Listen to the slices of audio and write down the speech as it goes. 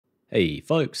Hey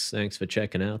folks, thanks for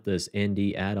checking out this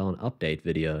ND add-on update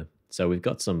video. So we've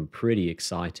got some pretty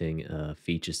exciting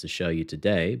features to show you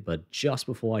today, but just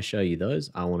before I show you those,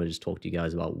 I want to just talk to you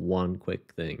guys about one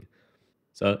quick thing.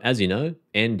 So as you know,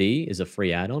 ND is a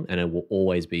free add-on and it will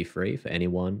always be free for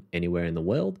anyone, anywhere in the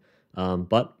world.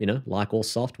 But, like all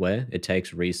software, it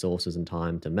takes resources and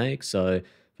time to make. So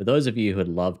for those of you who would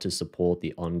love to support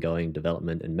the ongoing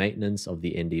development and maintenance of the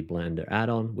ND Blender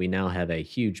add-on, we now have a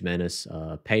huge menace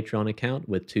Patreon account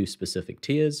with two specific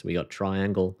tiers. We got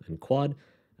Triangle and Quad.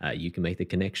 You can make the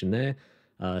connection there.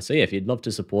 So yeah, if you'd love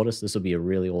to support us, this will be a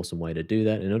really awesome way to do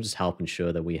that, and it'll just help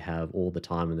ensure that we have all the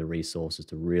time and the resources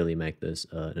to really make this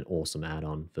an awesome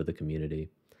add-on for the community.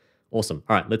 Awesome.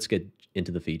 All right, let's get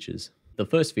into the features. The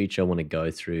first feature I want to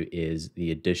go through is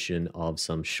the addition of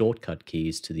some shortcut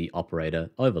keys to the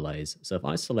operator overlays. So if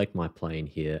I select my plane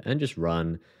here and just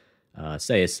run,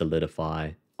 say, a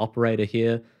solidify operator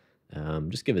here,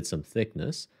 just give it some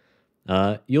thickness,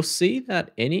 you'll see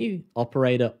that any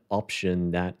operator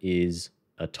option that is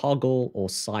a toggle or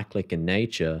cyclic in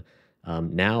nature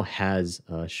now has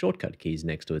shortcut keys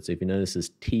next to it. So if you notice this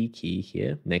T key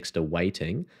here next to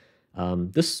waiting,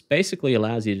 this basically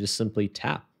allows you to just simply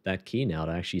tap that key now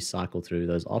to actually cycle through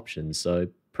those options. So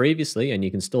previously, and you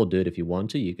can still do it if you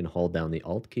want to, you can hold down the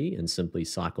Alt key and simply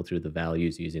cycle through the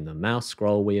values using the mouse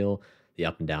scroll wheel, the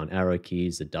up and down arrow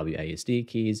keys, the WASD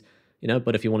keys,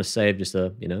 but if you want to save just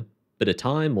a, bit of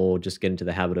time or just get into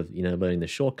the habit of, learning the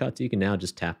shortcuts, you can now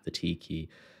just tap the T key.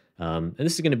 And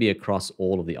this is going to be across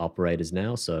all of the operators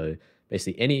now. So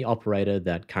basically any operator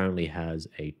that currently has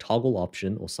a toggle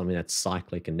option or something that's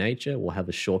cyclic in nature will have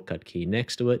a shortcut key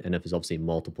next to it. And if there's obviously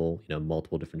multiple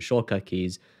different shortcut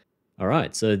keys. All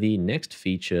right, so the next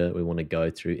feature we want to go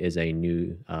through is a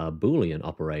new Boolean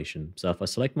operation. So if I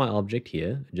select my object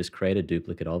here, just create a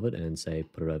duplicate of it and say,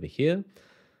 put it over here.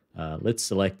 Let's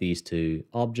select these two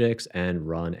objects and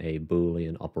run a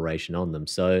Boolean operation on them.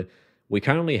 So we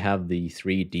currently have the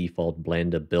three default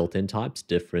Blender built-in types,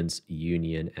 difference,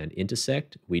 union, and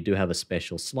intersect. We do have a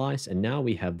special slice, and now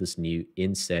we have this new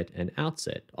inset and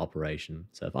outset operation.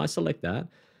 So if I select that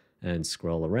and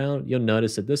scroll around, you'll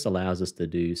notice that this allows us to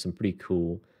do some pretty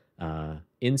cool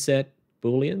inset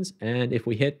Booleans. And if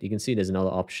we hit, you can see there's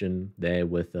another option there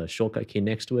with a shortcut key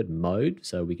next to it, mode.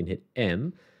 So we can hit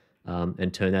M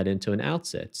and turn that into an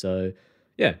outset. So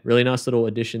yeah, really nice little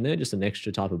addition there, just an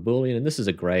extra type of Boolean. And this is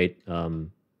a great,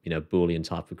 Boolean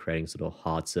type for creating sort of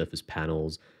hard surface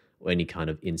panels or any kind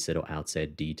of inset or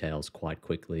outset details quite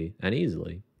quickly and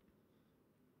easily.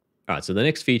 All right, so the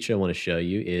next feature I want to show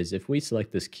you is if we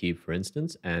select this cube, for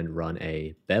instance, and run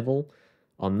a bevel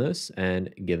on this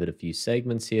and give it a few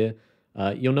segments here,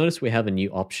 you'll notice we have a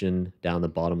new option down the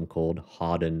bottom called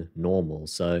harden normal.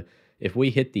 So if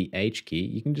we hit the H key,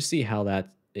 you can just see how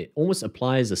it almost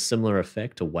applies a similar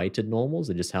effect to weighted normals.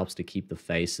 It just helps to keep the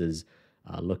faces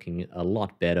looking a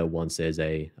lot better once there's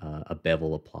a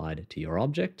bevel applied to your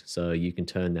object. So you can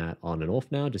turn that on and off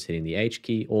now, just hitting the H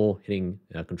key or hitting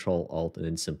Control Alt and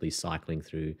then simply cycling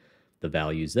through the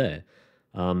values there.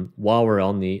 While we're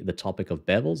on the topic of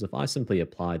bevels, if I simply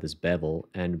apply this bevel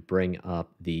and bring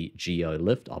up the geo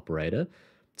lift operator,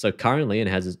 so currently, and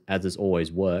as it's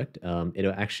always worked,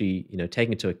 it'll actually take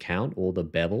into account all the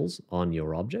bevels on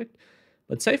your object.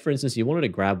 But say, for instance, you wanted to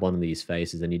grab one of these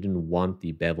faces and you didn't want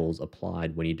the bevels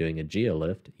applied when you're doing a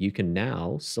geolift, you can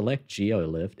now select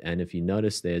geolift, and if you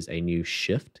notice there's a new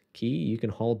shift key you can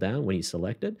hold down when you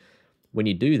select it. When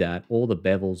you do that, all the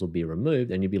bevels will be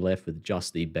removed and you'll be left with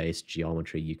just the base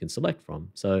geometry you can select from.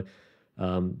 So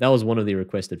that was one of the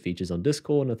requested features on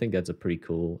Discord, and I think that's a pretty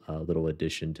cool little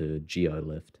addition to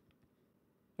GeoLift.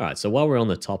 All right, so while we're on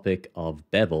the topic of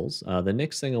bevels, the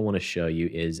next thing I want to show you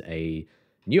is a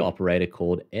new operator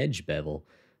called Edge Bevel.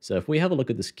 So if we have a look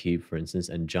at this cube, for instance,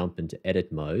 and jump into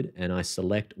edit mode, and I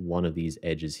select one of these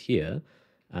edges here,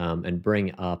 and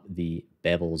bring up the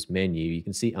bevels menu, you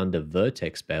can see under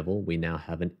vertex bevel, we now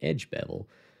have an edge bevel.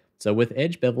 So with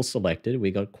edge bevel selected,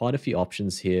 we got quite a few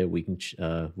options here we can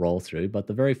roll through, but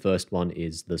the very first one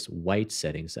is this weight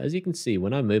setting. So as you can see,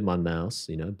 when I move my mouse,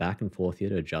 back and forth here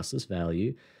to adjust this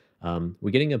value,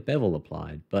 we're getting a bevel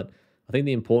applied. But I think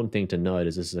the important thing to note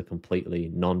is this is a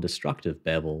completely non-destructive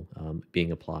bevel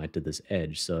being applied to this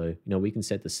edge. So, we can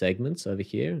set the segments over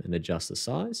here and adjust the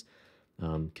size.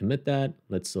 Commit that.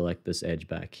 Let's select this edge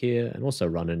back here and also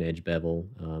run an edge bevel.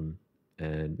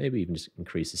 And maybe even just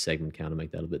increase the segment count to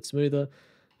make that a bit smoother,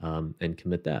 and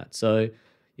commit that. So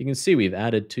you can see we've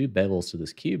added two bevels to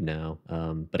this cube now,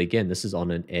 but again, this is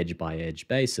on an edge-by-edge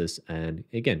basis, and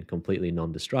again, completely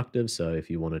non-destructive, so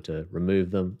if you wanted to remove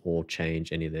them or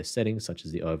change any of their settings, such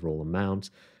as the overall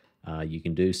amount, you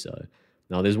can do so.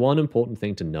 Now, there's one important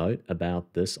thing to note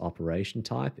about this operation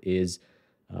type is,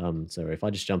 so if I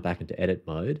just jump back into edit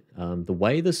mode, the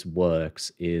way this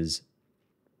works is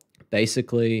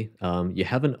basically you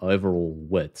have an overall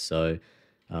width. So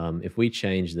if we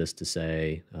change this to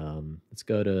say, let's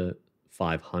go to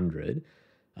 500,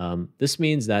 this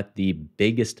means that the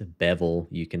biggest bevel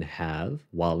you can have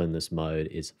while in this mode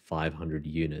is 500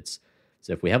 units.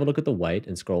 So if we have a look at the weight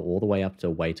and scroll all the way up to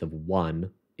a weight of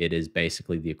 1, it is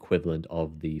basically the equivalent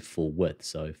of the full width,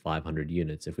 so 500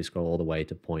 units. If we scroll all the way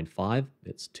to 0.5,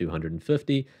 it's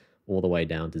 250. All the way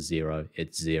down to 0,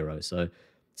 it's 0. So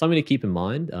something to keep in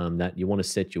mind, that you want to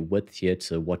set your width here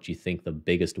to what you think the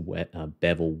biggest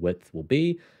bevel width will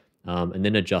be, and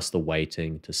then adjust the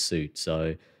weighting to suit.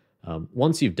 So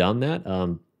once you've done that,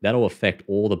 that'll affect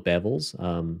all the bevels,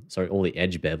 all the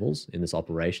edge bevels in this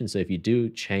operation. So if you do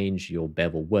change your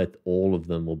bevel width, all of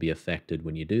them will be affected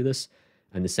when you do this.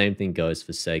 And the same thing goes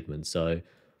for segments. So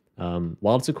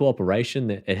while it's a cool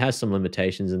operation, it has some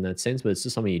limitations in that sense, but it's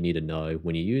just something you need to know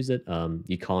when you use it.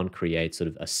 You can't create sort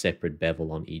of a separate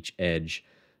bevel on each edge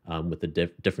with a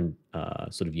different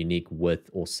sort of unique width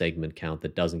or segment count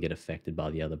that doesn't get affected by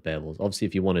the other bevels. Obviously,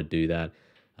 if you want to do that,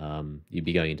 you'd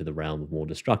be going into the realm of more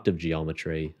destructive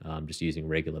geometry, just using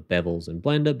regular bevels in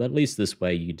Blender, but at least this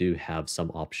way you do have some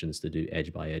options to do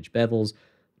edge-by-edge bevels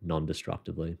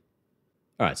non-destructively.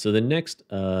 All right, so the next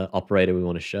operator we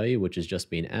want to show you, which has just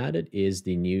been added, is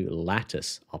the new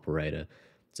lattice operator.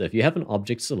 So if you have an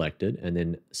object selected and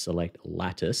then select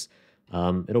lattice,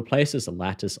 it'll place this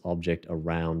lattice object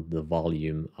around the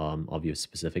volume of your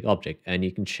specific object. And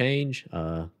you can change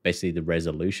basically the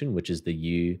resolution, which is the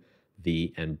U,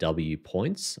 V, and W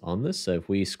points on this. So if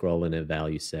we scroll in a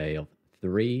value, say, of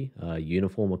 3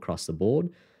 uniform across the board,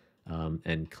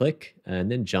 and click, and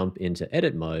then jump into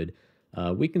edit mode,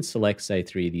 we can select, say,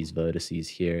 3 of these vertices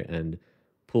here and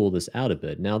pull this out a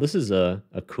bit. Now, this is a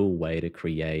cool way to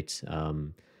create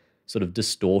sort of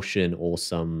distortion or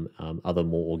some other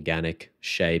more organic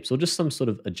shapes or just some sort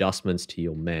of adjustments to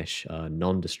your mesh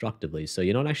non-destructively. So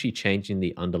you're not actually changing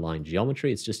the underlying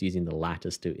geometry. It's just using the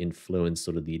lattice to influence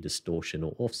sort of the distortion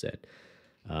or offset.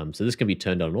 So this can be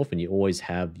turned on and off, and you always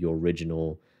have your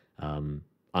original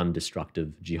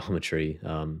undestructive geometry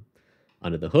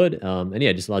under the hood. And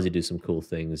yeah, it just allows you to do some cool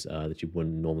things that you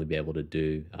wouldn't normally be able to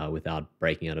do without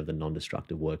breaking out of the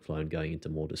non-destructive workflow and going into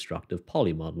more destructive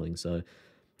poly modeling. So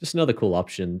just another cool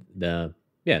option there,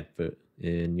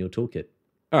 in your toolkit.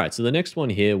 All right, so the next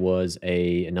one here was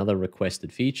another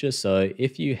requested feature. So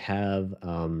if you have, I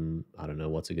don't know,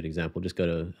 what's a good example? Just go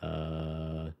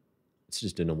to, let's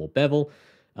just do normal bevel.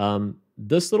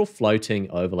 This little floating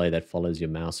overlay that follows your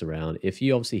mouse around, if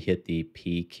you obviously hit the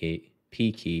P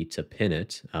key to pin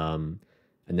it, and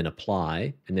then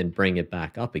apply, and then bring it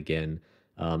back up again,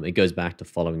 it goes back to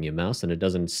following your mouse, and it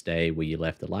doesn't stay where you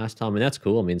left it last time. And that's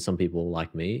cool. I mean, some people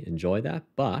like me enjoy that.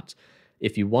 But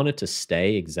if you want it to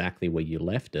stay exactly where you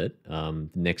left it, the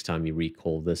next time you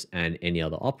recall this and any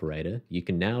other operator, you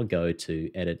can now go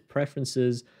to Edit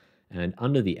Preferences, and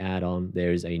under the add-on,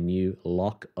 there is a new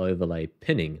Lock Overlay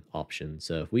Pinning option.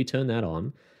 So if we turn that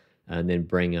on, and then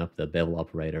bring up the bevel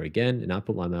operator again, and I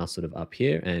put my mouse sort of up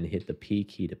here and hit the P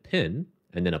key to pin,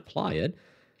 and then apply it.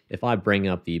 If I bring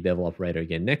up the bevel operator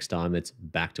again next time, it's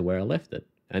back to where I left it.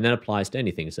 And that applies to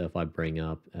anything. So if I bring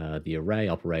up the array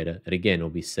operator, it again will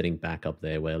be sitting back up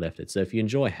there where I left it. So if you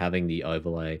enjoy having the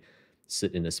overlay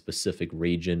sit in a specific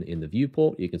region in the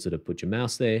viewport, you can sort of put your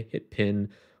mouse there, hit pin,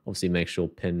 obviously make sure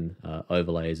pin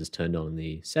overlays is turned on in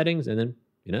the settings, and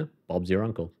then, Bob's your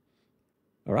uncle.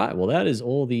 All right, well, that is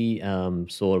all the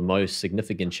sort of most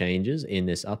significant changes in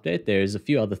this update. There's a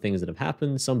few other things that have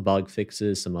happened, some bug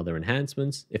fixes, some other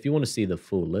enhancements. If you want to see the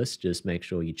full list, just make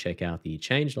sure you check out the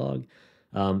changelog.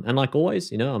 And like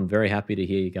always, I'm very happy to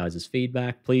hear you guys'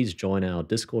 feedback. Please join our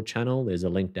Discord channel. There's a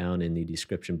link down in the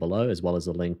description below, as well as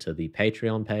a link to the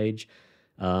Patreon page.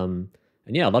 And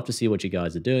yeah, I'd love to see what you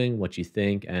guys are doing, what you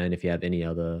think, and if you have any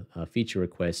other feature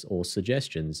requests or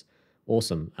suggestions.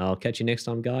 Awesome. I'll catch you next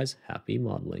time, guys. Happy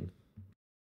modeling.